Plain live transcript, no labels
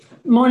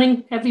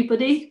Morning,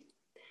 everybody.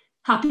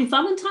 Happy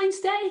Valentine's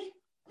Day.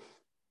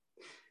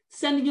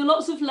 Sending you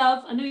lots of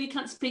love. I know you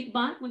can't speak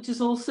back, which is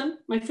awesome.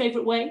 My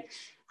favorite way.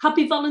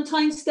 Happy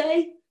Valentine's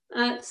Day.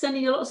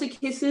 Sending you lots of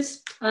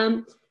kisses.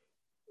 When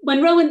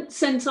Rowan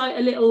sent out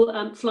a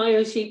little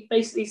flyer, she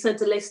basically sent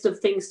a list of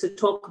things to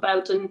talk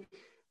about. And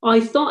I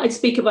thought I'd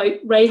speak about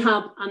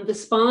Rahab and the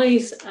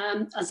spies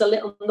as a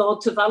little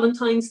nod to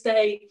Valentine's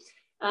Day.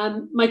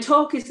 My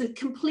talk is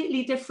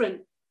completely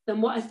different than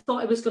what I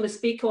thought I was going to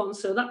speak on.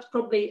 So that's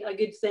probably a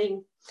good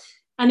thing.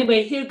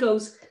 Anyway, here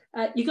goes.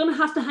 You're going to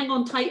have to hang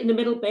on tight in the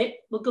middle bit.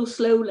 We'll go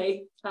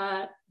slowly,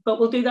 but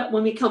we'll do that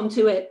when we come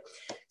to it.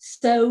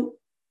 So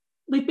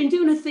we've been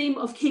doing a theme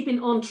of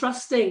keeping on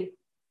trusting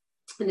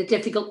in a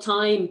difficult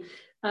time.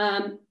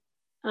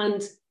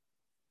 And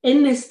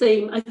in this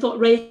theme, I thought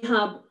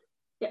Rahab,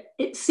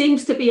 it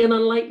seems to be an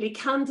unlikely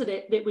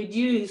candidate that we'd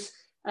use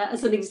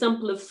as an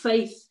example of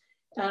faith.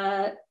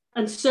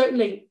 And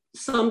certainly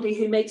somebody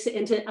who makes it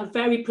into a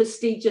very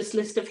prestigious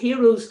list of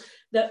heroes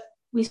that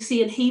we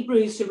see in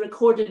Hebrews who are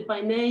recorded by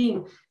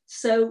name.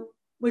 So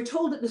we're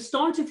told at the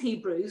start of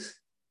Hebrews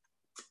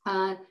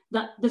that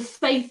the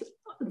faith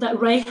that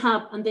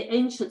Rahab and the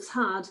ancients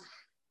had,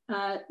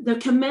 they're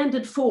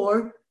commended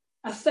for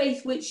a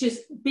faith which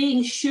is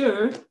being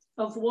sure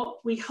of what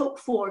we hope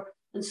for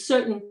and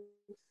certain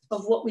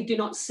of what we do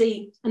not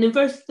see. And in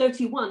verse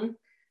 31,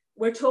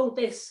 we're told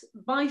this: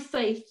 by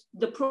faith,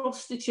 the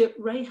prostitute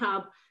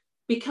Rahab,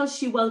 because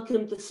she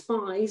welcomed the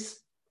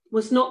spies,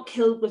 was not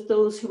killed with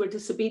those who were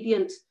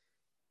disobedient.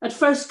 At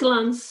first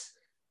glance,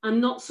 I'm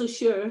not so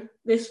sure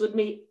this would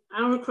meet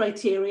our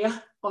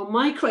criteria or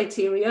my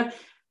criteria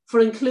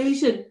for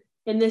inclusion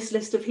in this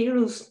list of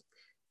heroes.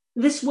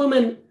 This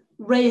woman,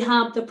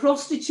 Rahab the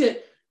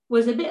prostitute,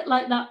 was a bit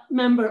like that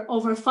member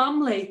of her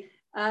family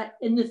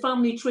in the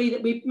family tree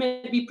that we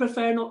maybe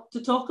prefer not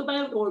to talk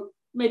about or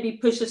maybe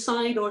push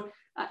aside or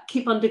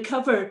keep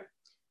undercover.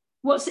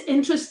 What's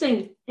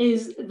interesting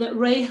is that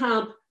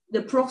Rahab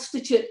the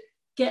prostitute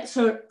gets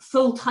her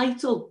full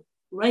title,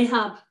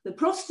 Rahab the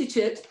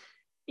prostitute,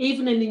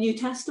 even in the New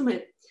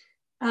Testament.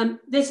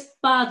 This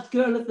bad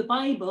girl of the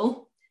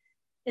Bible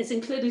is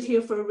included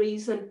here for a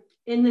reason,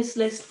 in this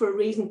list for a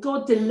reason.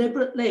 God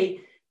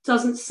deliberately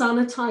doesn't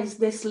sanitize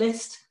this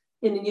list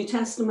in the New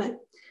Testament.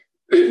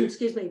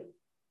 Excuse me.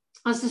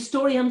 As the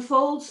story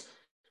unfolds,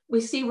 we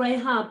see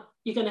Rahab,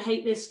 you're going to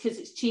hate this because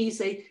it's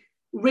cheesy,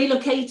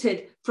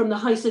 relocated from the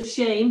house of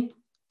shame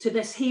to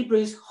this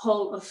Hebrews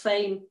Hall of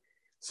Fame.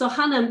 So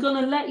Hannah, I'm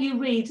going to let you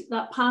read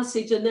that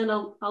passage and then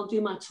I'll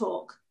do my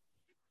talk.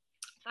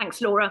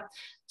 Thanks, Laura.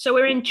 So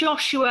we're in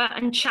Joshua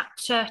and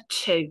chapter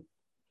 2.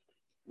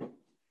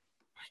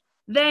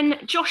 Then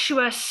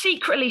Joshua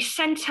secretly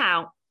sent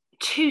out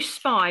 2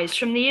 spies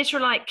from the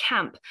Israelite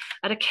camp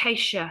at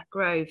Acacia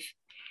Grove.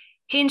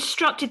 He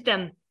instructed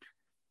them,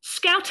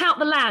 scout out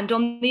the land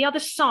on the other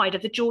side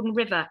of the Jordan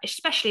River,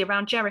 especially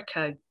around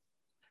Jericho.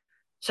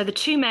 So the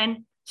 2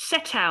 men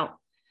set out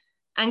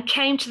and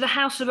came to the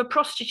house of a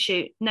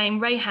prostitute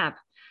named Rahab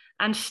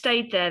and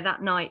stayed there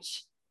that night.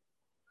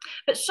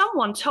 But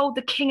someone told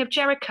the king of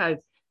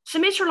Jericho,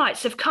 some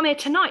Israelites have come here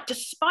tonight to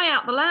spy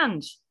out the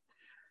land.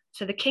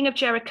 So the king of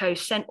Jericho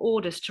sent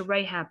orders to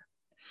Rahab,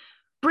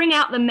 bring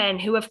out the men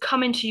who have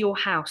come into your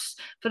house,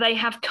 for they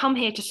have come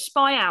here to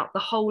spy out the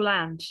whole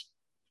land.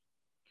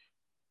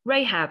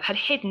 Rahab had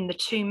hidden the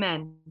 2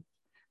 men,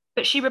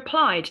 but she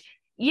replied,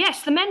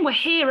 yes, the men were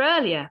here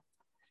earlier,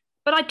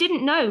 but I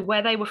didn't know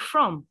where they were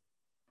from.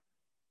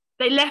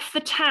 They left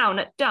the town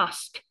at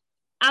dusk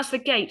as the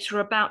gates were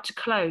about to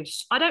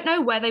close. I don't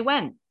know where they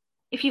went.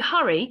 If you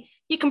hurry,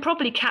 you can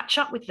probably catch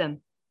up with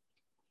them.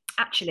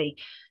 Actually,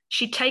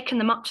 she'd taken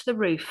them up to the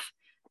roof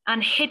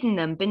and hidden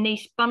them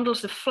beneath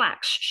bundles of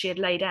flax she had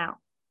laid out.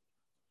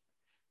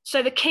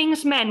 So the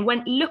king's men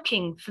went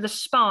looking for the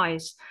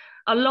spies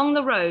along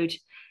the road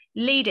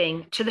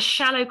leading to the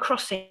shallow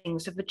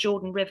crossings of the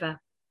Jordan River.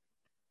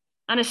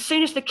 And as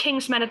soon as the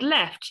king's men had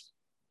left,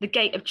 the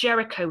gate of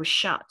Jericho was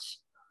shut.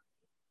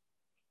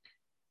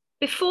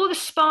 Before the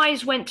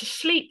spies went to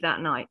sleep that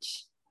night,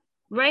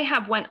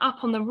 Rahab went up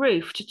on the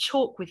roof to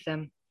talk with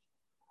them.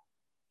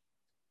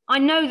 I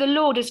know the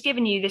Lord has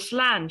given you this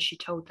land, she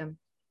told them.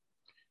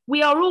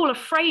 We are all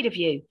afraid of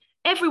you.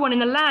 Everyone in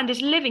the land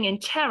is living in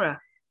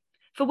terror,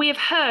 for we have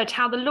heard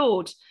how the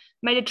Lord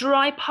made a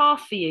dry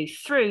path for you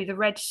through the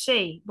Red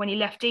Sea when you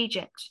left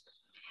Egypt.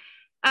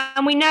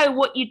 And we know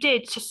what you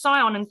did to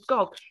Sihon and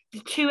Og, the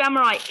 2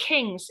 Amorite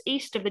kings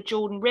east of the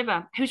Jordan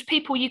River, whose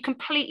people you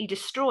completely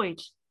destroyed.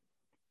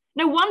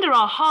 No wonder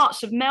our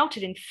hearts have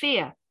melted in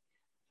fear.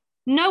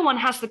 No one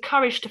has the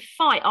courage to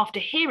fight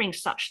after hearing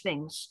such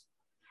things.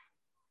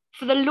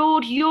 For the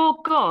Lord your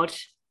God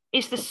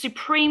is the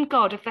supreme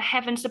God of the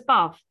heavens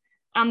above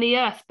and the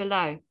earth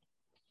below.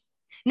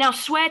 Now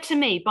swear to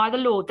me by the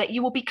Lord that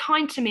you will be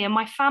kind to me and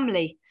my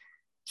family,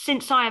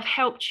 since I have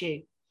helped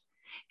you.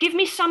 Give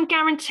me some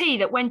guarantee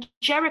that when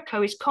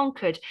Jericho is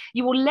conquered,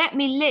 you will let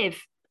me live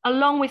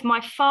along with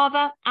my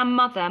father and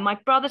mother, my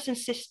brothers and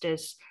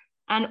sisters,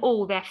 and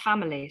all their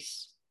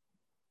families.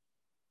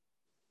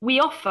 We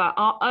offer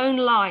our own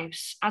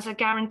lives as a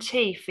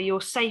guarantee for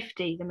your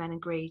safety, the men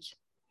agreed.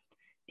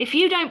 If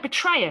you don't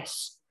betray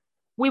us,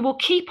 we will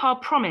keep our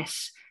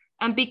promise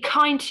and be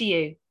kind to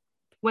you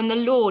when the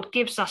Lord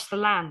gives us the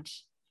land.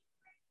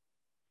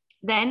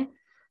 Then,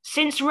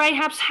 since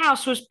Rahab's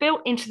house was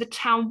built into the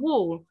town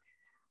wall,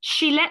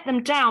 she let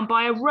them down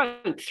by a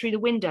rope through the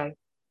window.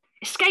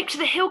 Escape to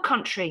the hill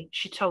country,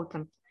 she told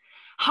them.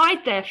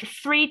 Hide there for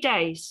 3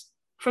 days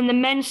from the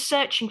men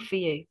searching for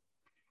you.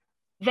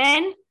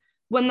 Then,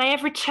 when they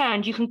have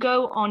returned, you can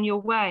go on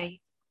your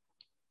way.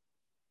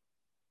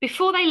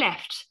 Before they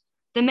left,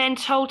 the men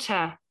told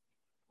her,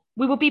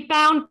 we will be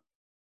bound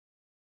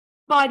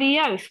by the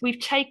oath we've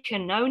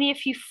taken only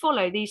if you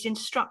follow these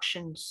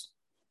instructions.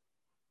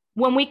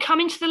 When we come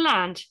into the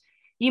land,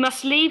 you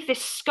must leave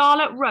this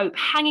scarlet rope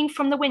hanging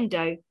from the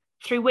window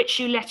through which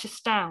you let us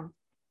down.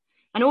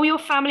 And all your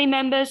family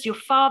members, your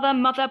father,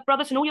 mother,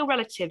 brothers, and all your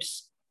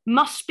relatives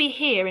must be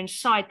here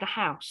inside the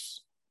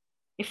house.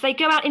 If they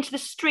go out into the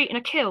street and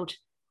are killed,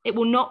 it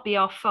will not be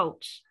our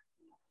fault.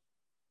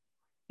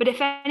 But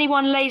if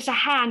anyone lays a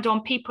hand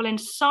on people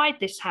inside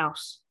this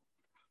house,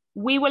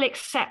 we will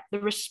accept the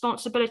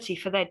responsibility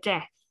for their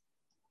death.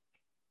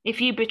 If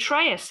you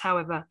betray us,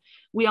 however,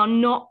 we are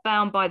not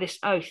bound by this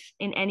oath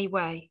in any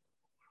way.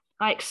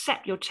 I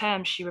accept your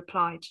terms, she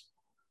replied.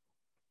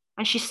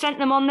 And she sent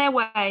them on their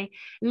way,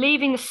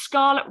 leaving the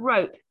scarlet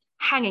rope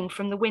hanging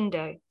from the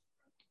window.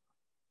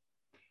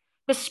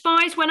 The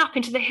spies went up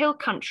into the hill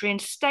country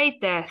and stayed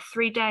there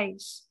 3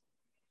 days.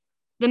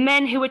 The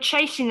men who were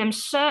chasing them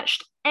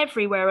searched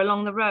everywhere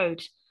along the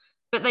road,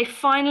 but they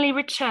finally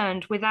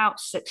returned without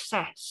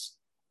success.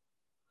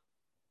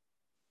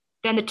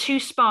 Then the 2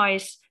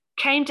 spies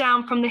came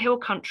down from the hill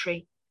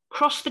country,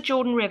 crossed the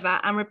Jordan River,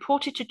 and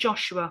reported to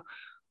Joshua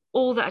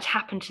all that had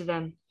happened to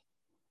them.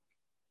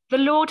 The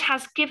Lord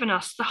has given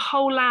us the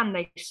whole land,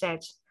 they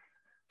said,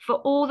 for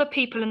all the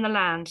people in the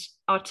land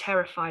are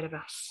terrified of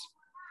us.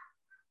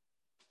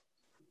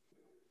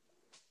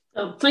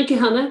 Oh, thank you,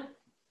 Hannah.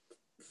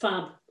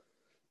 Fab.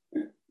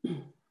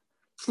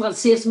 Well, it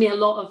saves me a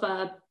lot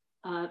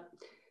of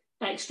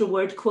extra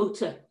word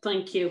quota.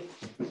 Thank you.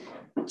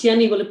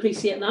 Jenny will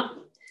appreciate that.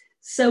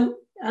 So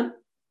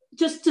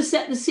just to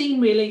set the scene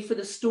really for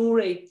the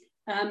story,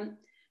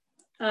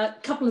 a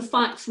couple of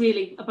facts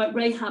really about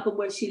Rahab and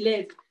where she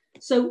lived.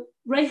 So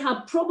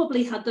Rahab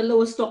probably had the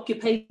lowest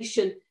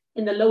occupation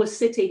in the lowest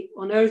city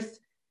on earth.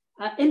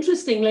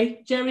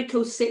 Interestingly,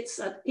 Jericho sits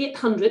at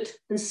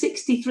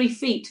 863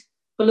 feet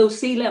below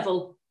sea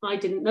level. I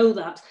didn't know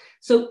that.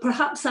 So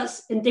perhaps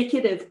that's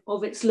indicative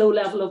of its low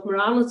level of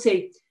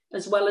morality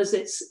as well as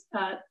its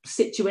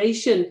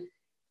situation.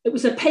 It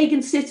was a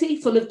pagan city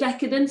full of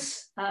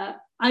decadence,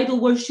 idol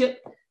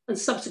worship, and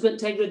subsequent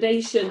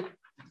degradation.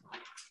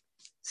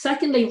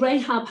 Secondly,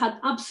 Rahab had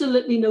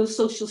absolutely no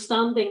social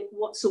standing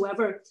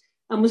whatsoever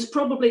and was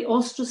probably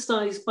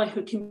ostracized by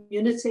her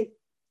community.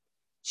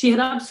 She had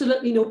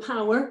absolutely no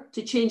power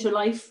to change her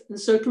life and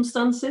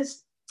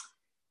circumstances.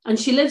 And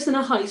she lives in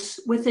a house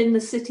within the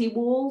city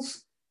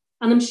walls.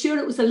 And I'm sure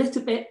it was a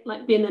little bit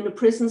like being in a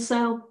prison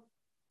cell.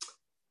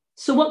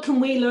 So what can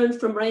we learn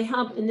from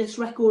Rahab in this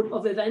record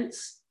of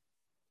events?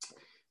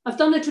 I've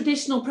done a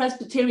traditional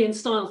Presbyterian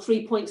style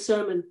 3-point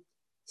sermon.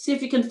 See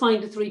if you can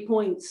find the 3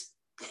 points.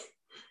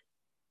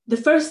 The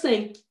first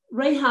thing,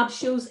 Rahab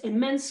shows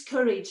immense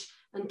courage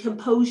and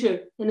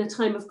composure in a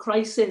time of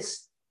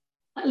crisis.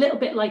 A little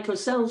bit like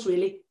ourselves,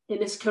 really, in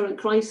this current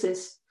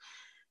crisis.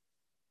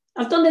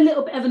 I've done a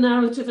little bit of a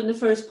narrative in the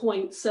first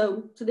point,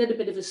 so it's a little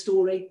bit of a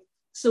story.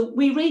 So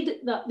we read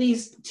that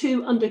these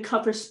 2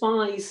 undercover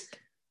spies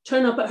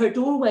turn up at her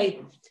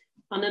doorway,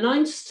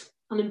 unannounced,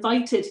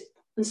 uninvited,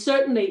 and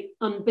certainly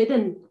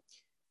unbidden.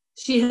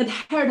 She had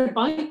heard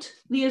about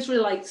the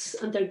Israelites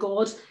and their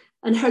God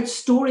and heard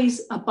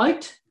stories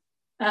about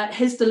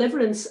his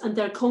deliverance and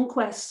their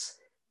conquests.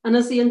 And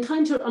as the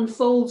encounter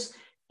unfolds,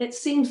 it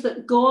seems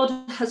that God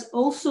has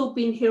also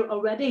been here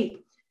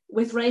already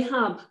with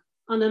Rahab,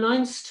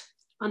 unannounced,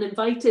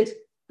 uninvited,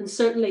 and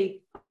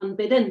certainly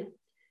unbidden.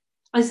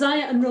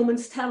 Isaiah and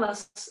Romans tell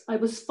us, I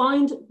was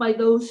found by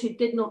those who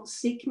did not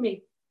seek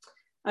me.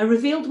 I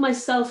revealed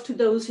myself to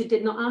those who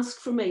did not ask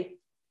for me.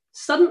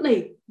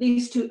 Suddenly,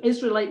 these 2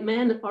 Israelite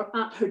men are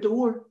at her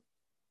door.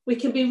 We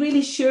can be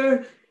really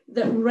sure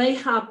that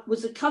Rahab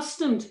was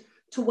accustomed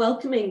to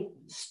welcoming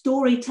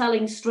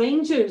storytelling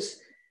strangers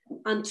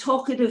and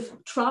talkative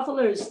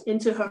travelers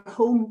into her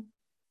home.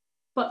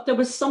 But there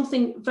was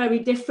something very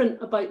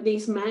different about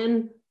these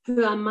men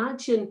who I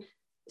imagine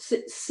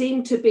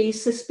seemed to be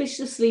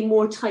suspiciously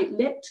more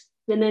tight-lipped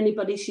than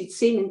anybody she'd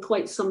seen in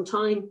quite some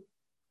time.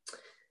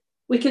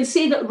 We can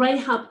see that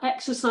Rahab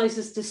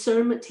exercises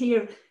discernment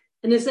here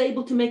and is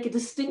able to make a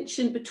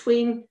distinction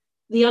between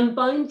the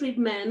unboundaried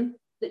men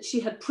that she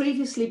had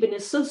previously been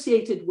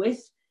associated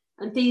with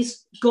and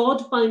these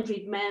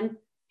God-boundaried men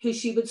who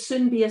she would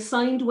soon be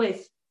assigned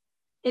with.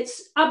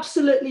 It's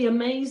absolutely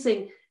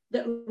amazing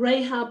that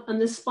Rahab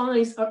and the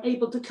spies are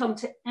able to come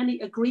to any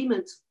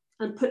agreement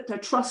and put their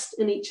trust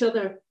in each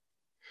other.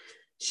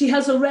 She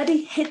has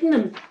already hidden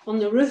them on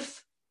the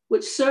roof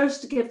which serves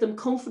to give them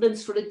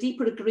confidence for a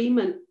deeper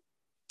agreement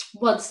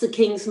once the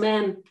king's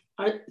men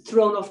are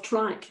thrown off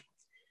track.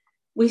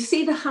 We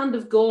see the hand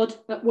of God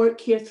at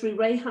work here through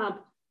Rahab.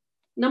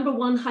 Number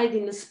one,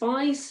 hiding the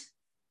spies,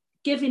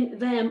 giving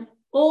them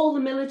all the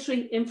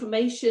military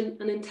information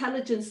and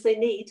intelligence they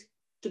need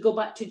to go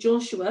back to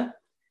Joshua,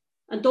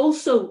 and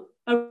also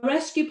a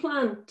rescue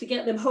plan to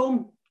get them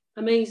home.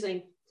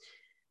 Amazing.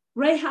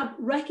 Rahab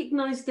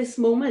recognized this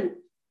moment.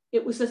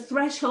 It was a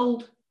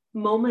threshold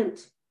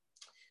moment.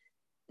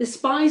 The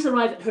spies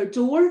arrive at her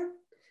door.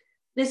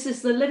 This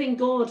is the living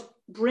God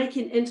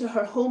breaking into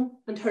her home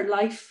and her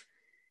life.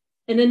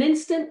 In an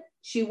instant,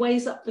 she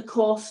weighs up the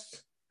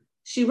cost.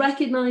 She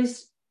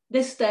recognized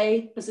this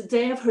day as a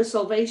day of her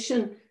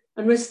salvation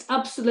and risked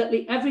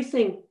absolutely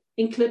everything,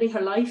 including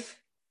her life,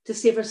 to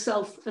save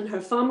herself and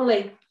her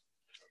family.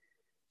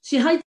 She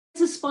hides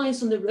the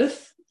spies on the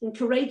roof and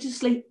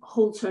courageously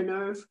holds her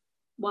nerve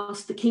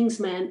whilst the king's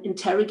men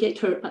interrogate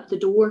her at the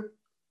door.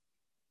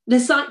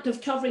 This act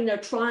of covering their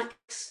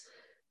tracks,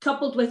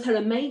 coupled with her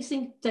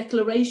amazing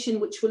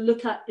declaration, which we'll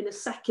look at in a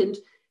second,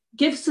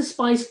 gives the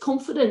spies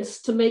confidence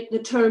to make the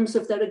terms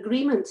of their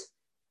agreement,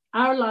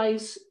 our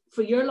lives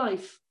for your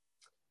life.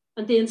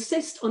 And they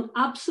insist on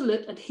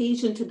absolute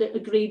adhesion to the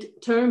agreed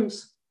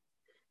terms.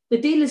 The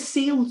deal is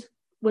sealed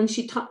when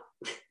she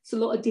it's a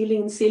lot of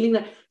dealing and sealing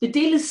there. The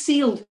deal is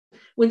sealed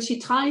when she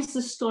ties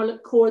the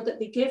scarlet cord that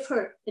they give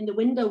her in the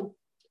window.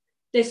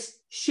 This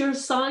sure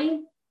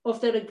sign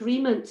of their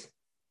agreement.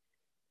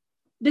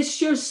 This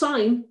sure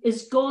sign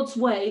is God's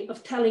way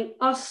of telling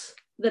us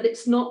that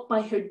it's not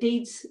by her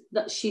deeds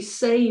that she's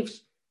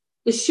saved.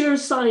 The sure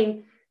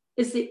sign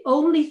is the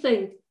only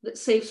thing that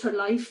saves her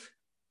life.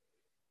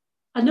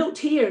 A note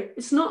here,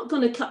 it's not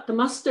going to cut the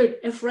mustard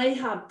if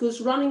Rahab goes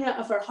running out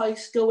of her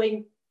house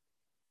going,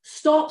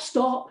 "Stop,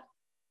 stop,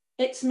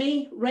 it's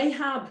me,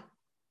 Rahab.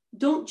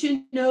 Don't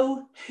you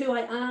know who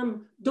I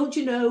am? Don't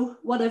you know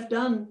what I've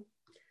done?"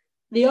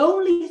 The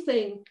only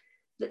thing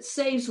that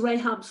saves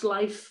Rahab's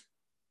life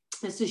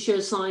is the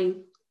sure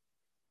sign.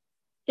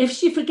 If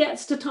she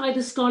forgets to tie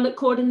the scarlet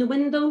cord in the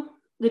window,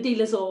 the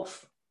deal is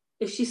off.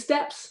 If she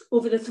steps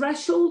over the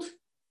threshold,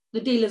 the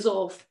deal is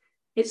off.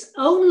 It's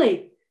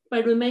only by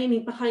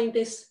remaining behind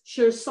this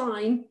sure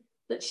sign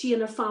that she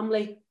and her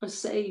family are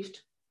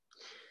saved.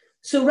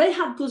 So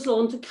Rahab goes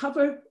on to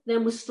cover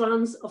them with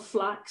strands of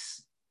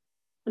flax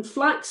and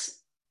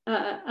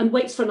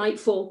waits for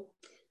nightfall.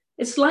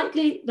 It's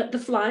likely that the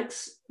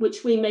flax,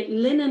 which we make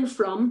linen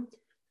from,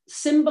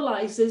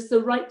 symbolizes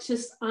the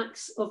righteous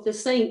acts of the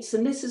saints.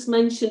 And this is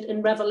mentioned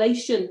in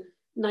Revelation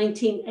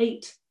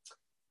 19:8.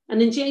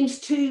 And in James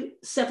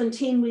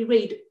 2:17, we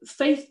read,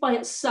 "Faith by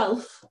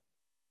itself,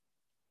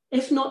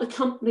 if not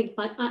accompanied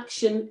by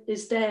action,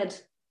 is dead."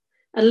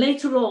 And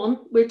later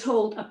on, we're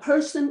told a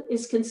person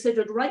is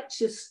considered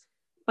righteous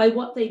by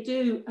what they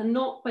do and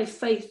not by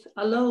faith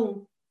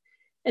alone.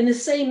 In the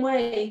same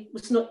way,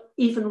 was not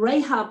even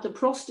Rahab the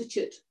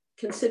prostitute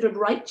considered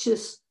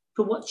righteous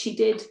for what she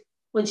did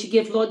when she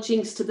gave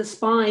lodgings to the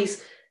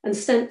spies and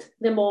sent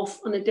them off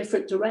on a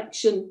different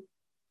direction.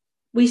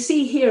 We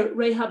see here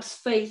Rahab's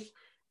faith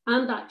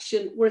and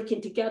action working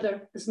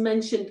together as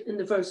mentioned in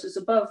the verses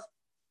above.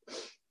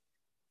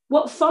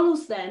 What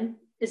follows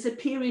then is a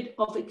period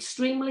of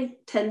extremely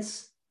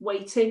tense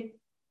waiting.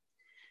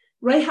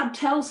 Rahab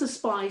tells the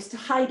spies to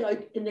hide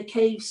out in the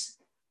caves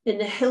in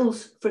the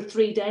hills for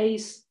 3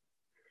 days.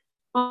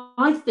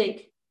 I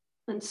think,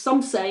 and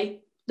some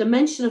say, the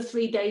mention of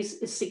 3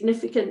 days is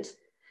significant.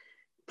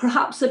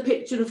 Perhaps a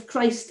picture of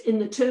Christ in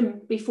the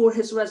tomb before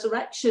his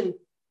resurrection.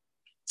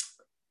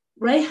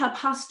 Rahab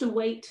has to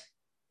wait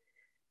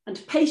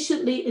and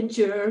patiently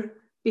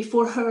endure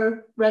before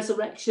her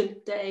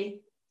resurrection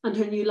day and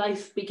her new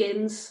life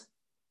begins.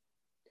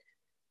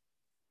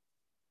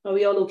 Are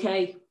we all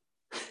okay?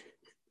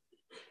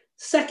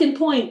 Second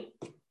point,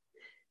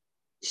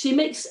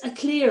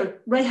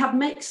 Rahab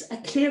makes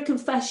a clear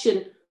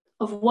confession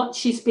of what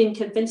she's been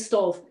convinced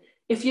of.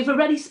 If you've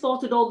already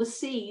spotted all the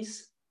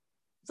C's,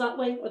 that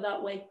way or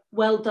that way,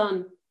 well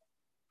done.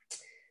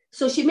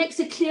 So she makes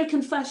a clear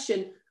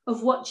confession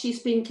of what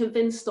she's been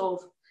convinced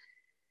of.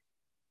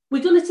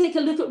 We're going to take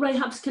a look at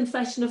Rahab's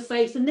confession of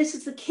faith, and this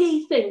is the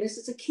key thing. This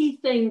is a key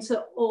thing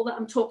to all that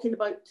I'm talking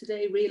about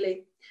today,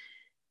 really.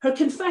 Her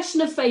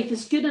confession of faith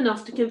is good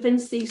enough to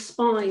convince these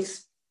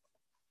spies.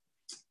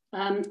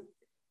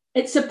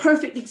 It's a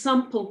perfect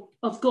example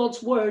of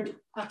God's word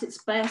at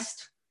its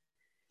best.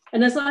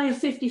 In Isaiah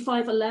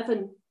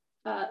 55:11,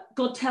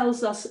 God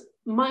tells us,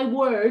 "My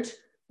word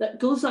that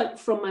goes out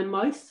from my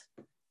mouth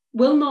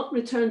will not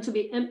return to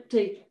me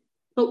empty,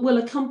 but will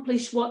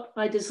accomplish what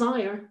I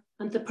desire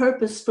and the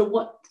purpose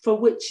for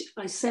which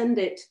I send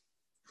it."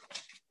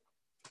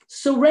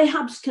 So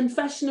Rahab's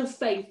confession of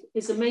faith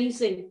is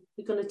amazing.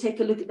 We're going to take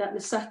a look at that in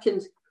a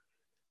second.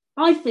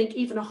 I think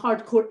even a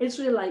hardcore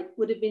Israelite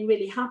would have been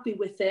really happy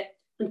with it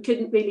and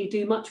couldn't really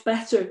do much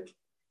better.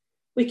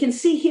 We can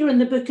see here in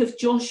the book of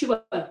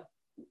Joshua, and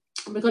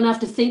we're going to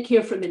have to think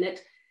here for a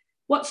minute,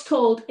 what's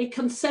called a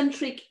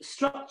concentric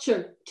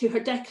structure to her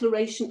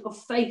declaration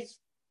of faith.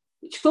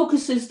 which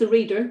focuses the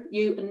reader,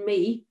 you and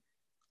me,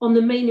 on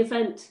the main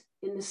event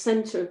in the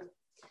centre.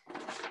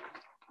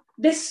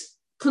 This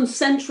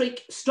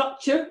concentric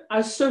structure,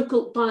 our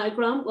circle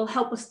diagram, will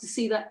help us to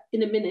see that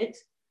in a minute,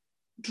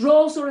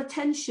 draws our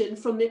attention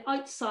from the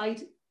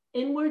outside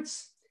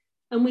inwards,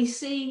 and we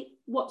see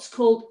what's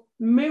called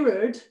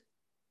mirrored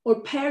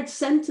or paired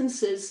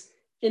sentences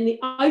in the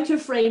outer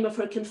frame of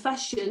her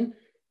confession,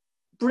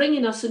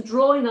 bringing us and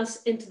drawing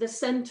us into the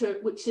centre,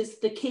 which is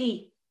the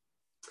key.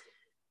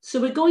 So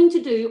we're going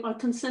to do our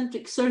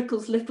concentric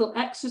circles little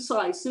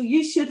exercise. So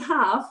you should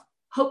have,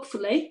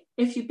 hopefully,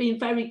 if you've been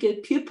very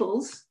good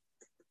pupils,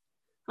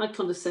 how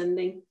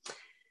condescending,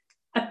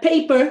 a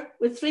paper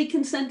with 3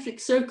 concentric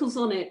circles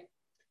on it.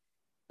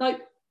 Now,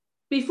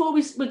 before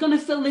we're going to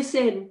fill this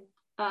in,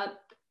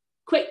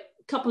 quick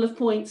couple of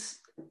points.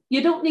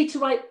 You don't need to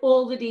write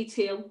all the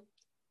detail.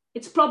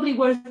 It's probably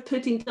worth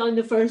putting down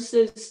the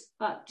verses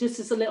just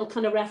as a little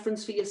kind of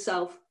reference for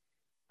yourself.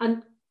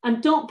 And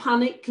don't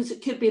panic, because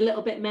it could be a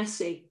little bit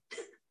messy.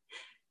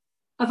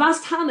 I've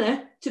asked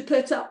Hannah to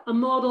put up a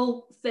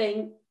model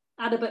thing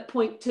at about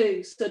point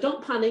 2. So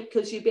don't panic,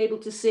 because you'll be able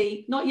to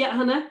see. Not yet,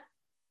 Hannah.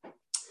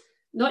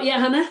 Not yet,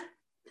 Hannah.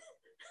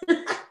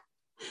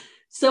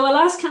 So I'll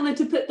ask Hannah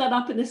to put that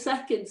up in a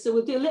second. So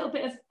we'll do a little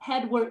bit of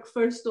head work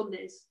first on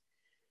this.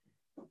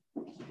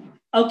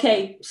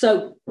 Okay,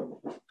 so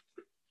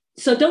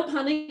don't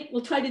panic.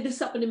 We'll tidy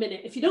this up in a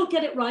minute. If you don't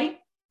get it right,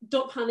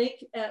 don't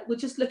panic. We'll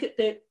just look at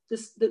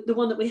the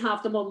one that we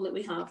have, the model that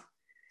we have.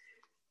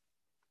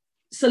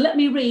 So let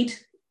me read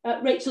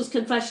Rachel's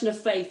confession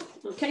of faith,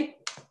 okay?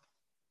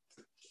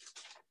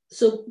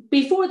 So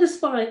before the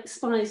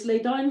spies lay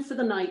down for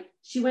the night,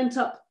 she went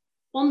up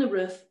on the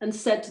roof and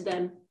said to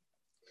them,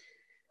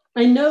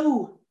 I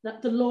know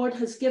that the Lord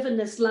has given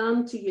this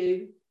land to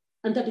you,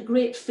 and that a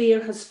great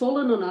fear has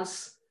fallen on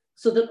us,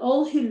 so that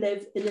all who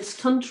live in this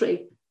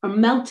country are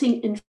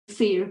melting in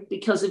fear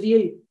because of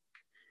you.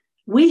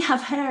 We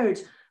have heard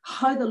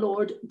how the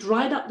Lord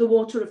dried up the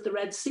water of the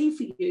Red Sea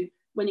for you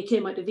when you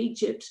came out of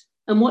Egypt,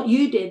 and what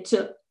you did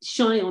to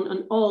Sihon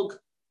and Og,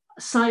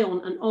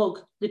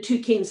 the 2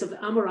 kings of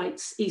the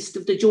Amorites east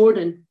of the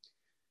Jordan.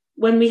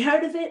 When we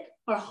heard of it,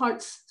 our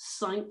hearts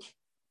sank,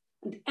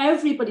 and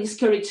everybody's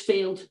courage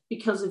failed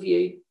because of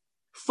you.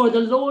 For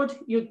the Lord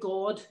your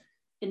God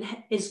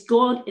is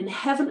God in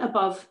heaven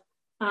above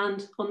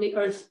and on the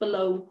earth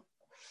below.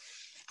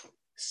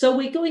 So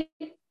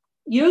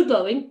you're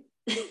going,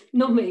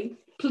 not me,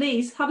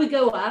 please have a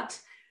go at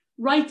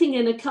writing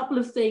in a couple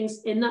of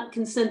things in that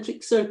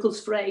concentric circles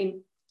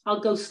frame. I'll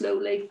go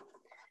slowly.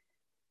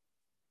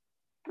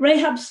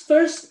 Rahab's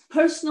first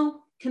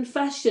personal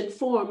confession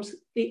forms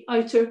the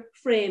outer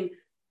frame.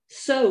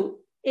 So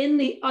in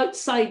the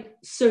outside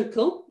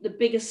circle, the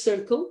biggest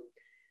circle,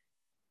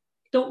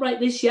 don't write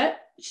this yet,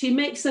 she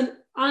makes an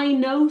I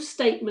know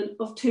statement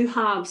of 2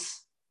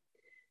 halves.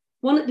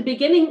 One at the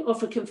beginning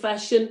of her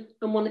confession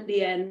and one at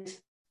the end.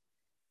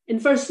 In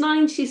verse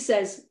 9, she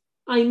says,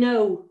 I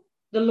know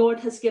the Lord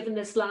has given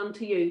this land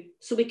to you.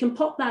 So we can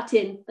pop that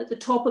in at the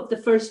top of the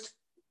first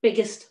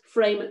biggest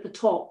frame at the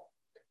top.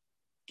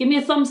 Give me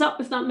a thumbs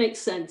up if that makes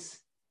sense.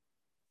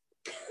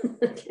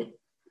 Okay.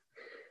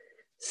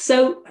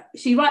 So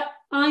she writes,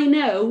 I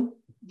know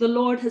the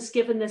Lord has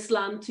given this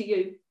land to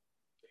you.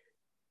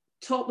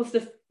 Top of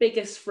the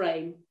biggest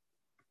frame.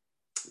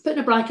 Put in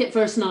a bracket,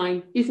 verse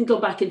 9. You can go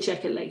back and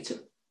check it later.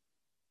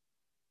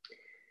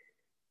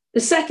 The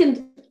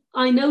second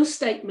I know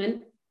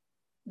statement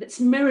that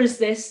mirrors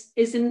this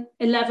is in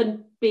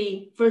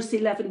 11b, verse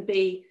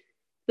 11b.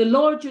 The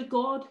Lord your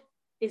God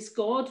is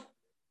God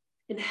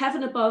in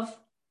heaven above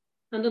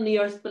and on the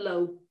earth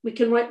below. We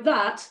can write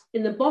that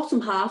in the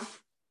bottom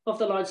half of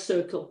the large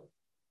circle.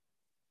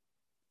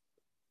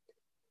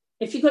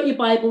 If you've got your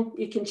Bible,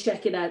 you can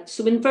check it out.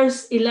 So in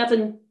verse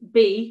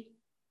 11b,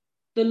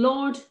 the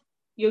Lord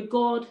your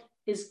God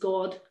is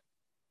God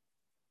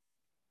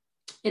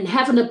in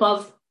heaven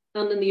above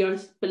and in the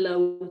earth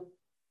below.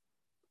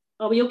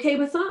 Are we okay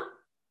with that?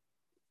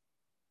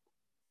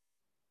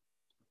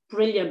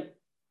 Brilliant.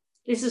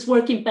 This is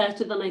working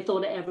better than I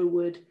thought it ever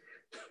would.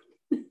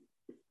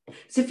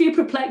 It's a few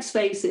perplexed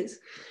faces.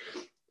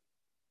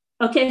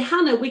 Okay,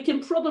 Hannah, we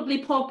can probably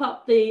pop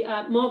up the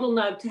model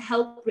now to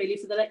help really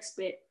for the next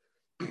bit.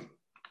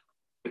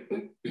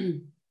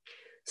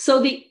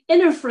 So the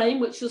inner frame,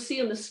 which you'll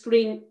see on the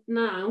screen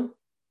now,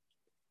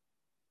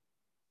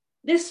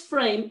 this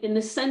frame in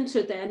the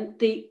center then,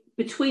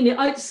 between the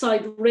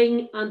outside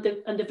ring and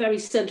the very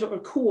center or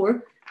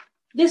core,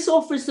 this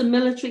offers the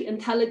military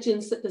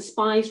intelligence that the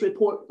spies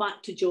report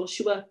back to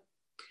Joshua.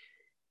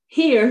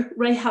 Here,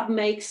 Rahab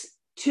makes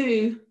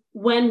 2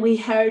 when we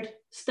heard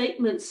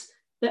statements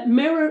that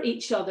mirror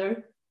each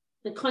other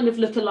and kind of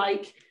look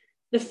alike.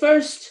 The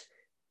first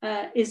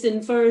is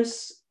in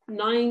verse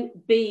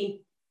 9b.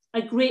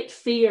 A great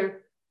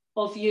fear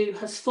of you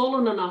has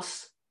fallen on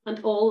us, and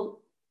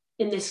all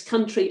in this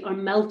country are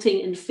melting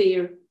in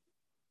fear.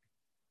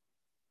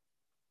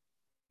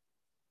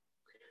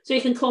 So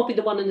you can copy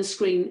the one on the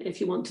screen if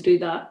you want to do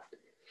that.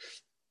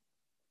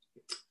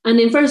 And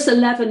in verse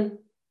 11,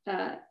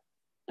 at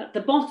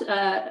the bottom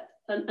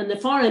and the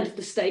far end of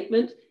the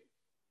statement,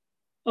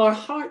 our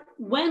heart,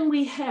 when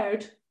we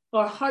heard,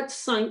 our hearts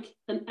sank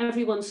and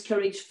everyone's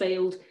courage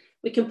failed.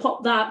 We can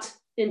pop that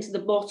into the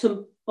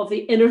bottom of the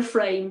inner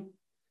frame.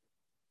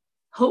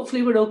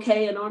 Hopefully we're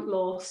okay and aren't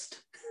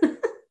lost.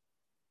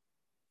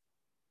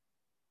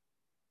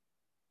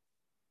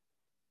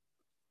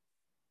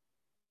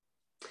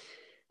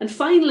 And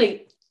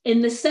finally,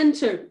 in the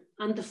center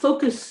and the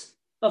focus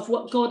of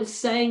what God is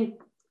saying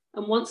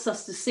and wants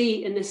us to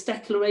see in this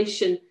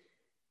declaration,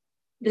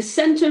 the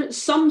center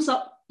sums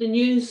up the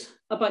news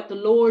about the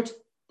Lord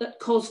that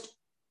caused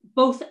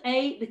both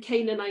A, the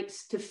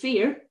Canaanites to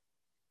fear,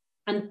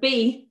 and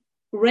B,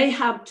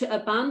 Rahab to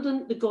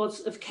abandon the gods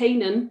of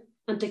Canaan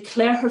and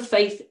declare her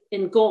faith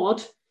in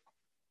God,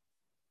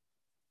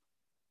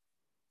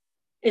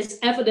 is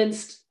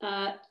evidenced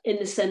in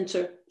the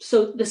center.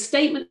 So the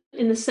statement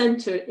in the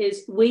center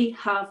is, we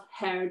have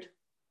heard.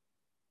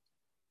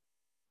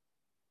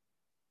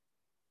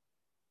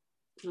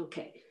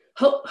 Okay,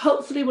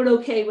 hopefully we're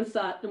okay with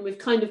that and we've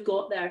kind of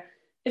got there.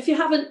 If you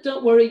haven't,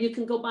 don't worry, you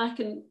can go back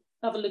and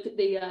have a look at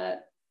the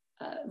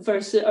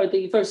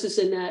verses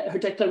in her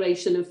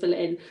declaration and fill it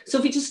in. So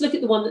if you just look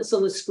at the one that's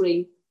on the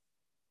screen.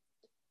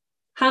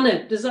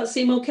 Hannah, does that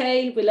seem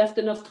okay? We left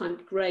enough time,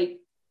 great.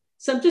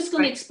 So I'm just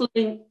going to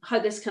explain how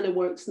this kind of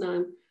works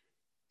now.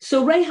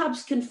 So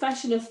Rahab's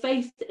confession of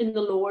faith in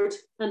the Lord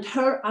and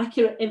her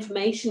accurate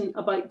information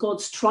about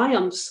God's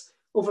triumphs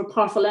over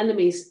powerful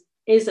enemies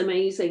is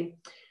amazing.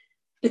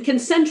 The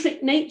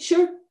concentric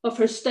nature of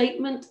her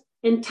statement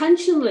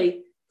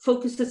intentionally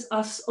focuses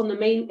us on the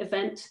main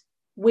event.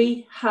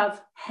 We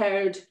have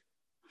heard.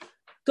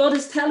 God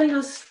is telling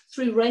us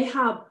through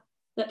Rahab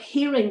that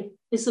hearing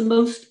is the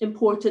most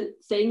important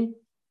thing.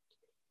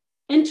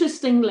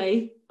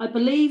 Interestingly, I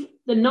believe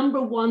the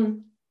number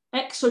one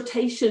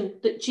exhortation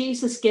that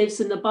Jesus gives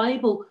in the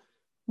Bible,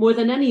 more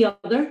than any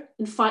other,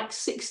 in fact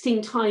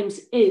 16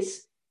 times,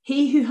 is,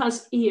 he who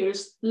has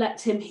ears,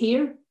 let him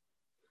hear.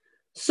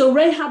 So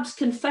Rahab's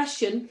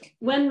confession,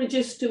 when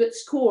reduced to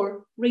its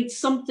core, reads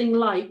something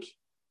like,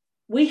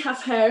 we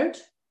have heard,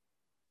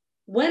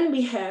 when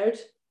we heard,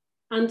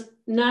 and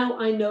now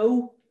I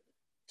know.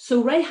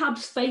 So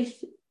Rahab's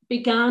faith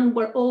began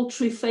where all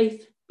true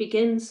faith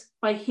begins,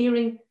 by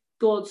hearing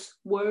God's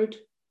word.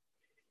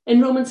 In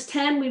Romans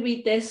 10, we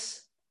read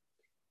this,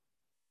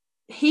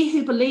 he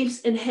who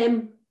believes in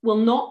him will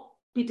not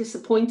be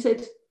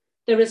disappointed.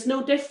 There is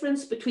no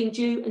difference between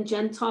Jew and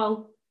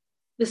Gentile.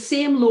 The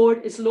same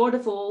Lord is Lord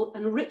of all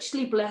and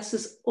richly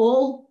blesses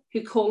all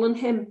who call on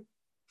him.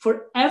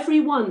 For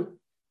everyone,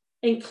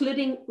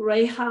 including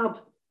Rahab,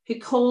 who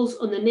calls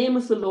on the name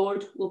of the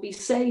Lord, will be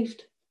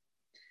saved.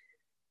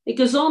 It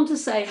goes on to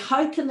say,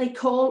 how can they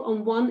call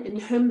on one in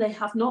whom they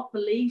have not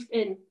believed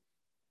in?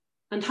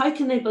 And how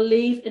can they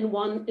believe in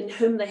one in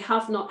whom they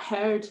have not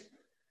heard?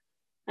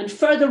 And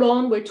further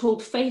on, we're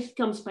told faith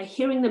comes by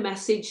hearing the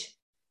message,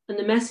 and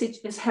the message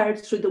is heard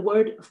through the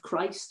word of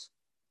Christ.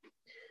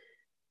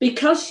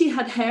 Because she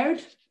had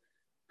heard,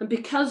 and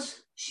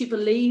because she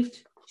believed,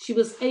 she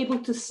was able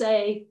to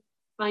say,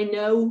 I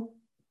know.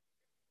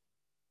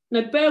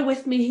 Now, bear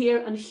with me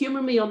here and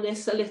humour me on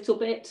this a little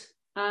bit.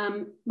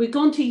 We're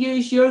going to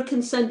use your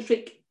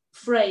concentric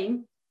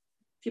frame.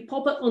 If you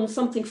pop it on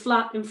something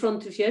flat in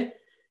front of you,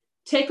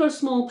 take our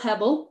small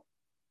pebble,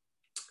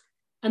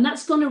 and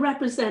that's going to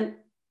represent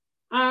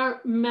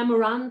our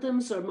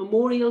memorandums or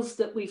memorials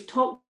that we've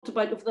talked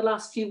about over the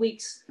last few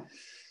weeks.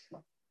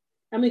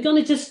 And we're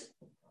going to just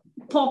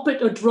pop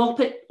it or drop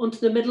it onto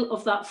the middle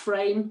of that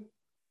frame.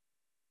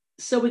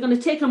 So we're going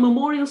to take a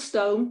memorial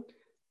stone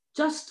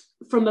just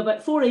from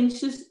about 4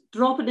 inches,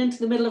 drop it into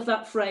the middle of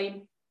that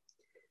frame.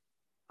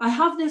 I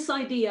have this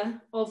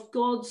idea of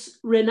God's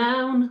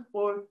renown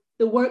or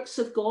the works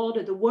of God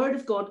or the word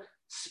of God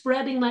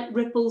spreading like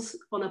ripples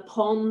on a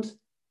pond.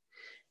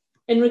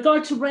 In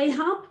regard to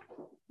Rahab,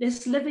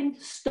 this living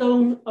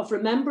stone of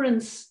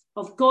remembrance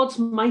of God's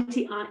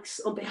mighty acts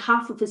on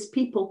behalf of his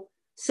people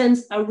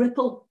sends a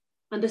ripple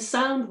and a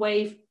sound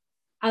wave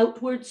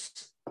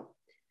outwards.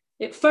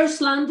 It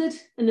first landed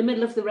in the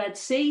middle of the Red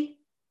Sea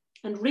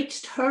and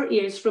reached her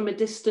ears from a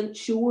distant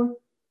shore,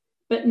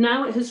 but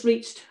now it has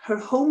reached her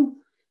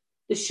home,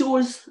 the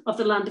shores of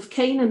the land of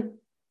Canaan.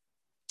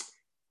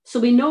 So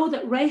we know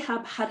that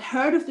Rahab had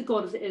heard of the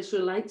God of the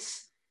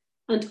Israelites,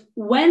 and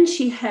when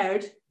she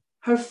heard,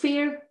 her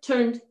fear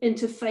turned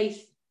into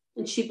faith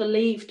and she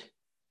believed.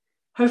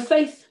 Her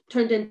faith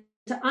turned into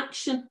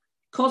action,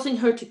 causing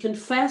her to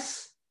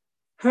confess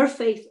her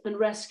faith and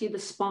rescue the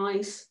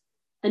spies.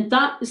 And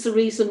that is the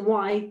reason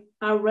why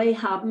our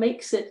Rahab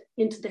makes it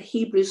into the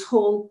Hebrews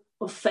Hall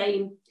of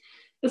Fame.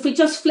 If we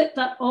just flip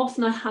that off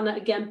now, Hannah,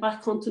 again,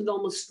 back onto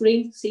normal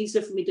screen, it's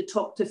easier for me to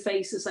talk to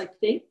faces, I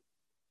think.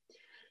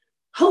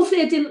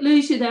 Hopefully I didn't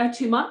lose you there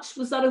too much.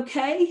 Was that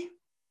okay?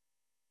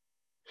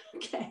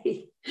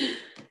 Okay.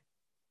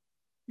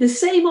 The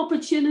same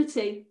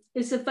opportunity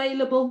is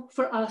available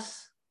for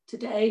us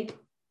today.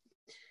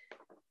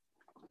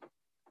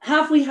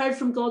 Have we heard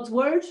from God's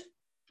word?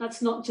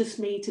 That's not just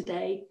me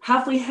today.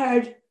 Have we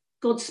heard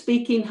God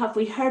speaking? Have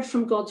we heard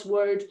from God's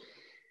word?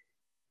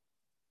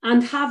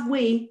 And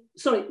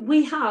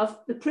we have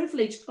the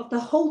privilege of the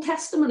whole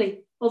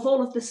testimony of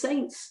all of the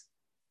saints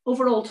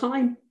over all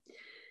time.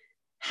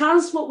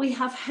 Has what we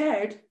have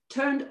heard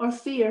turned our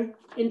fear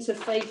into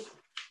faith?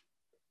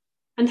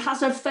 And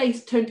has our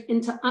faith turned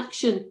into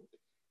action?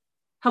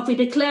 Have we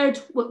declared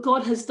what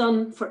God has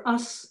done for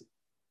us?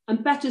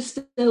 And better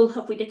still,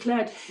 have we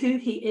declared who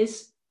he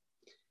is?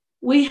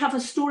 We have a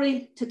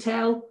story to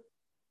tell,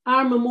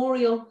 our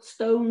memorial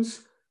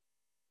stones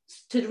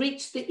to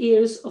reach the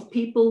ears of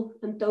people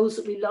and those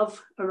that we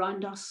love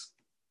around us.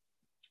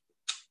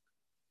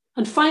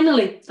 And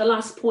finally, the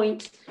last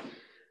point,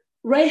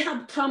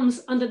 Rahab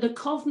comes under the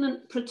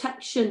covenant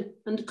protection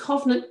and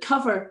covenant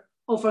cover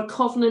of our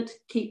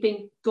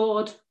covenant-keeping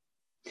God.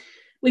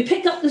 We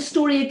pick up the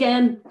story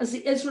again as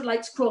the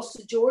Israelites cross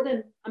the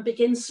Jordan and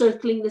begin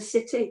circling the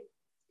city,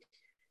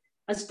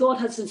 as God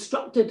has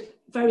instructed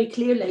very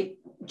clearly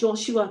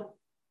Joshua.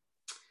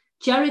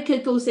 Jericho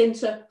goes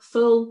into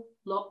full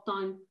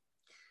lockdown,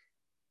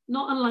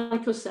 not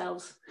unlike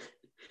ourselves.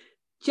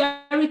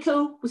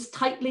 Jericho was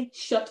tightly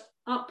shut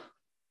up.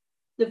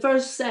 The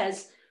verse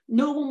says,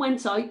 no one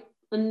went out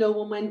and no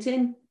one went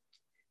in.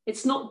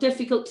 It's not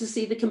difficult to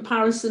see the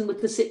comparison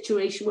with the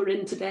situation we're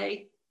in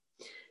today.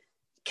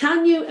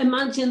 Can you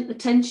imagine the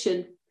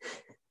tension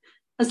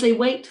as they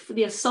wait for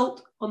the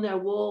assault on their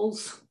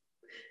walls?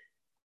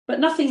 But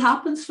nothing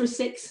happens for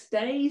 6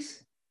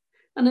 days.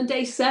 And on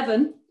day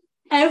 7,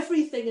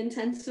 everything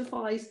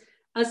intensifies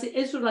as the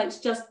Israelites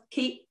just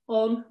keep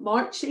on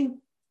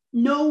marching.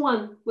 No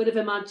one would have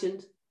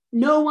imagined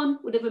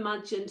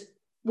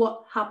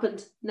what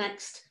happened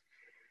next.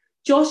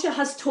 Joshua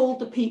has told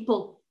the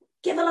people,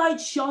 give a loud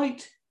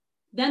shout,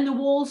 then the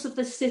walls of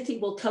the city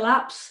will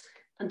collapse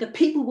and the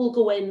people will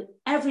go in,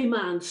 every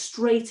man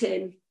straight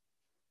in.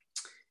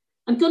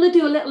 I'm going to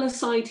do a little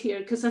aside here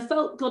because I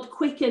felt God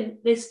quicken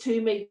this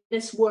to me,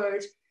 this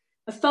word.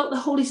 I felt the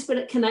Holy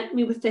Spirit connect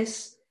me with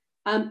this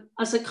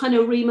as a kind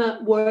of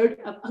rhema word,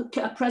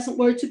 a present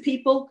word to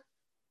people.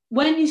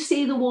 When you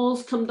see the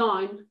walls come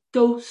down,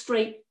 go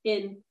straight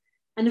in.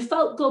 And I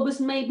felt God was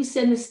maybe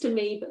saying this to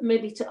me, but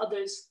maybe to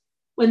others.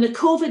 When the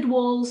COVID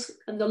walls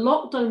and the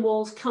lockdown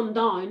walls come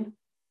down,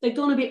 they're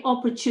going to be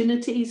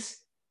opportunities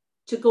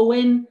to go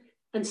in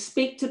and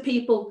speak to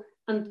people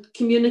and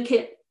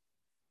communicate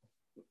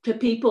to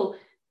people.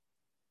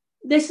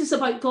 This is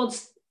about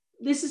God's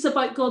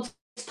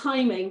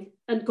timing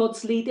and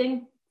God's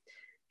leading.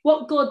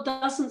 What God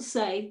doesn't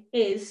say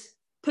is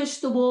push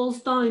the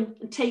walls down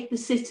and take the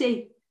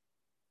city.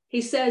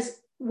 He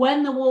says,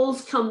 when the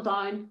walls come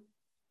down,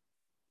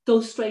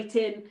 go straight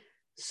in.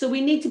 So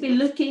we need to be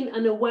looking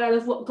and aware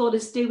of what God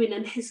is doing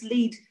and his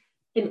lead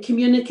in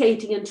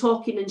communicating and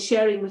talking and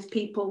sharing with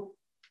people.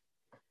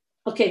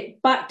 Okay,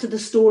 back to the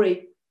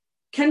story.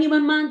 Can you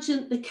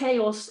imagine the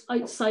chaos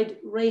outside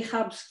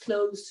Rahab's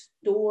closed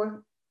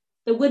door?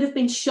 There would have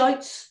been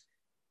shouts,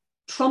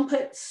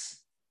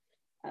 trumpets,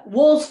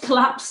 walls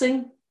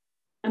collapsing,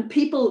 and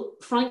people,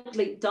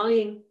 frankly,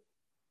 dying.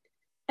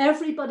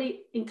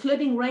 Everybody,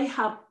 including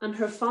Rahab and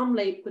her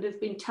family, would have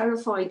been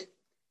terrified.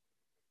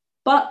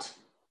 But,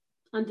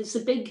 and it's a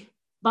big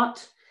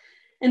but,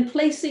 in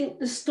placing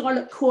the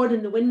scarlet cord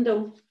in the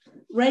window,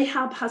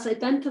 Rahab has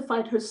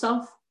identified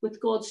herself with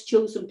God's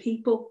chosen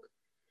people.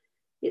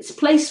 It's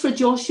placed for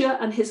Joshua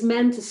and his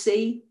men to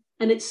see,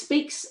 and it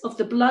speaks of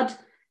the blood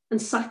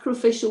and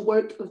sacrificial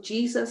work of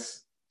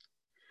Jesus.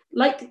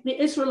 Like the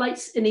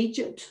Israelites in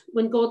Egypt,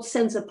 when God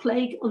sends a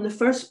plague on the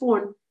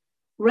firstborn,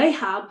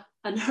 Rahab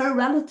and her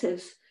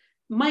relatives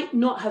might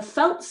not have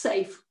felt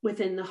safe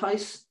within the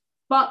house,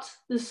 but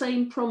the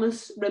same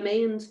promise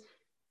remained.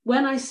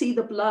 When I see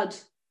the blood,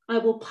 I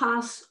will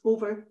pass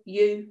over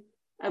you.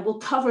 I will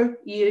cover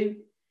you.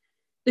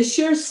 The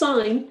sure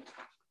sign,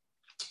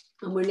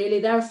 and we're nearly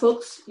there,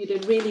 folks, you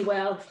did really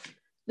well.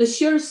 The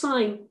sure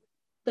sign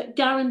that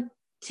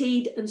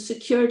guaranteed and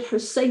secured her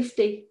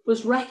safety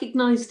was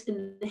recognized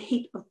in the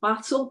heat of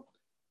battle.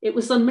 It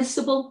was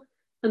unmissable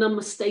and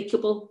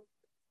unmistakable.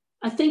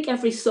 I think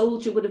every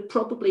soldier would have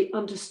probably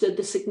understood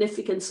the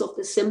significance of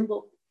the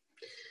symbol.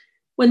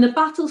 When the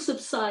battle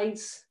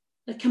subsides,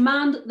 the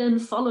command then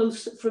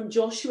follows from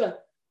Joshua,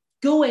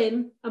 go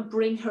in and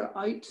bring her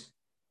out.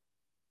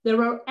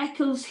 There are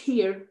echoes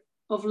here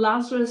of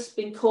Lazarus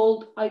being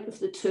called out of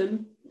the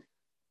tomb.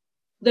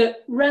 The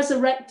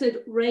resurrected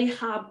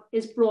Rahab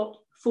is brought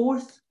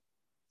forth.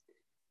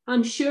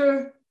 I'm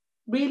sure,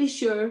 really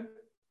sure,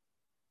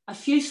 a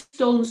few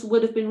stones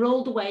would have been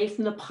rolled away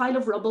from the pile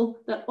of rubble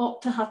that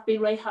ought to have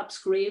been Rahab's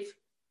grave.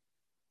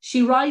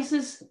 She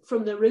rises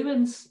from the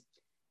ruins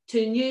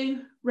to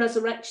new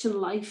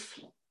resurrection life,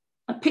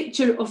 a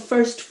picture of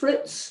first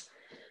fruits,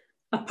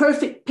 a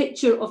perfect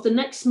picture of the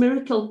next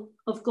miracle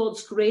of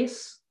God's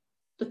grace,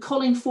 the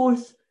calling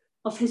forth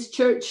of his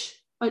church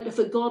out of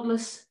a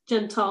godless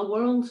Gentile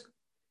world.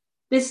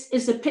 This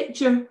is a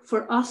picture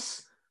for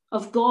us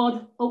of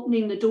God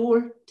opening the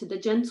door to the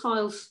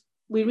Gentiles.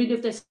 We read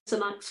of this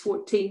in Acts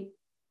 14.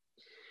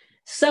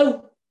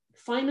 So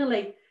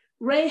finally,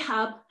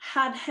 Rahab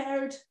had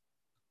heard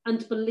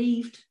and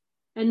believed,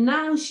 and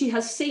now she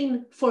has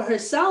seen for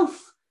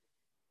herself,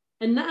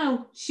 and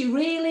now she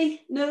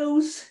really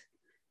knows.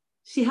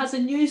 She has a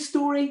new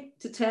story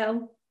to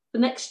tell, the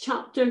next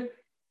chapter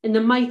in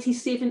the mighty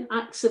saving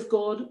acts of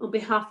God on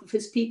behalf of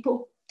his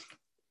people.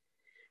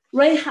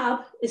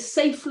 Rahab is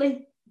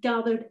safely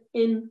gathered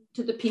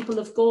into the people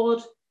of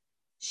God.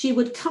 She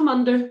would come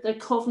under their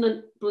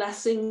covenant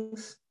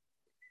blessings.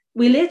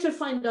 We later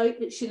find out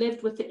that she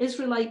lived with the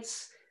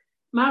Israelites,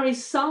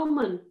 marries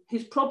Salmon,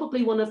 who's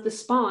probably one of the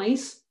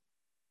spies.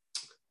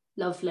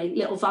 Lovely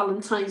little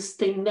Valentine's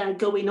thing there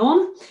going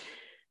on.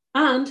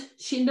 And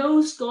she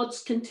knows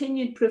God's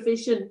continued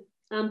provision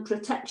and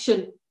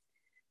protection.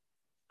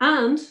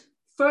 And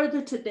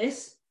further to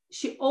this,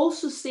 she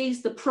also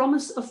sees the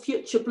promise of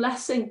future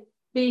blessing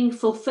being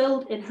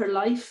fulfilled in her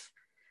life.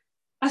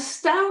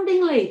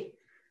 Astoundingly,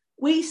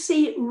 we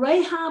see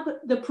Rahab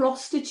the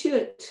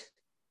prostitute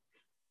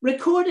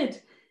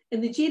recorded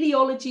in the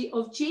genealogy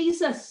of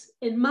Jesus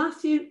in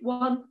Matthew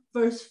 1,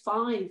 verse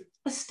 5.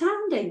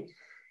 Astounding.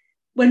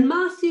 When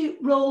Matthew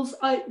rolls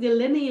out the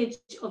lineage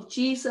of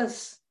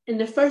Jesus in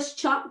the first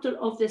chapter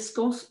of this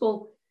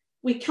gospel,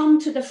 we come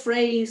to the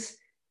phrase,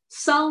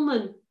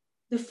 Salmon,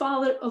 the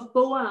father of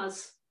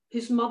Boaz,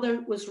 whose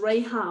mother was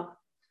Rahab.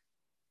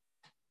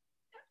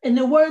 In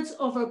the words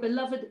of our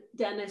beloved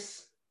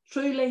Dennis,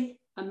 truly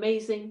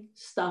amazing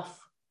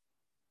stuff.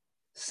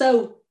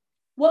 So,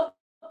 what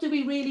do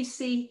we really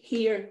see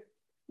here?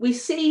 We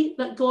see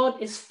that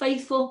God is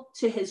faithful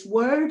to his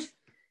word.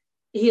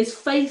 He is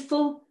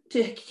faithful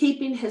to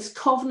keeping his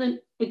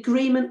covenant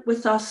agreement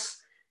with us,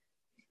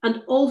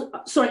 and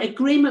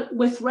agreement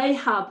with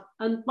Rahab,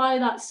 and by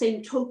that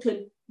same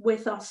token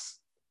with us.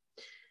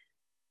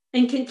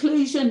 In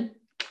conclusion,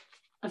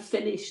 I've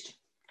finished.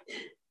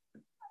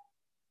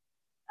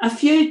 A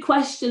few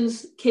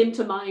questions came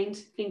to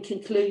mind in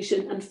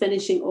conclusion and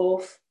finishing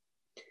off.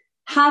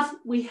 Have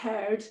we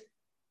heard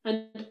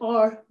and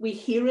are we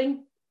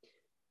hearing?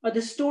 Are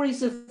the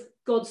stories of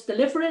God's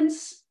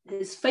deliverance,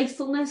 his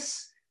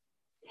faithfulness,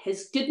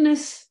 his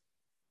goodness,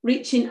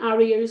 reaching our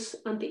ears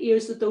and the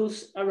ears of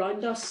those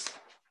around us?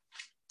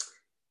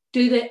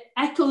 Do the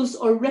echoes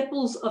or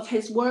ripples of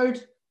his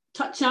word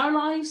touch our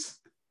lives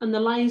and the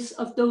lives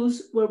of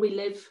those where we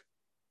live?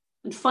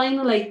 And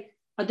finally,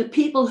 are the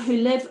people who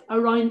live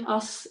around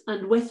us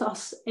and with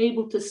us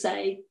able to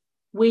say,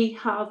 we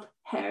have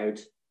heard?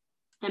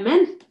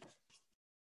 Amen.